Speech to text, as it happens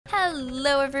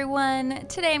Hello everyone!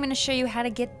 Today I'm going to show you how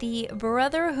to get the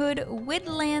Brotherhood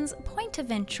Woodlands point of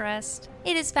interest.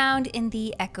 It is found in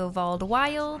the Echovald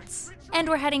wilds, and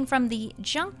we're heading from the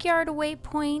junkyard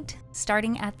waypoint,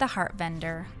 starting at the heart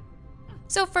vendor.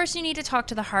 So first you need to talk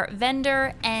to the heart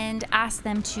vendor and ask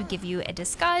them to give you a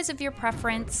disguise of your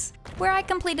preference. Where I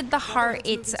completed the heart,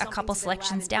 it's a couple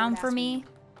selections down for me.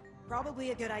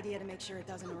 Probably a good idea to make sure it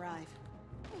doesn't arrive.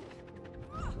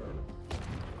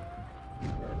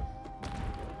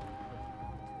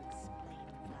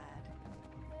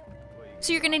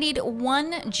 So you're gonna need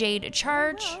one jade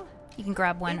charge. You can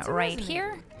grab one right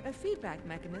here. A feedback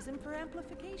mechanism for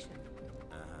amplification.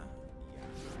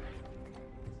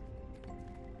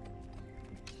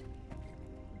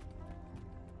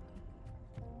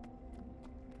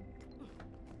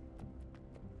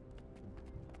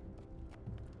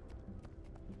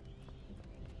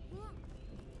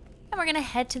 And we're gonna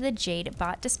head to the Jade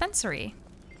Bot dispensary.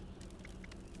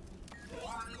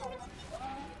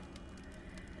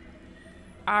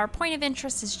 Our point of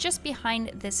interest is just behind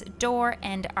this door,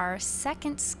 and our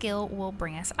second skill will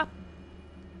bring us up.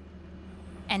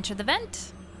 Enter the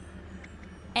vent,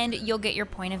 and you'll get your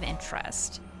point of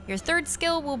interest. Your third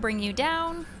skill will bring you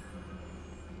down.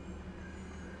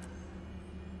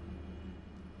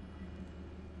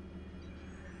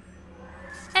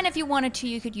 And if you wanted to,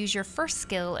 you could use your first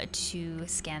skill to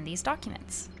scan these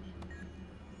documents.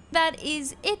 That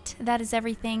is it. That is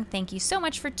everything. Thank you so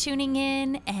much for tuning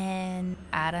in, and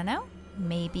I don't know,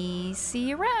 maybe see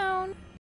you around.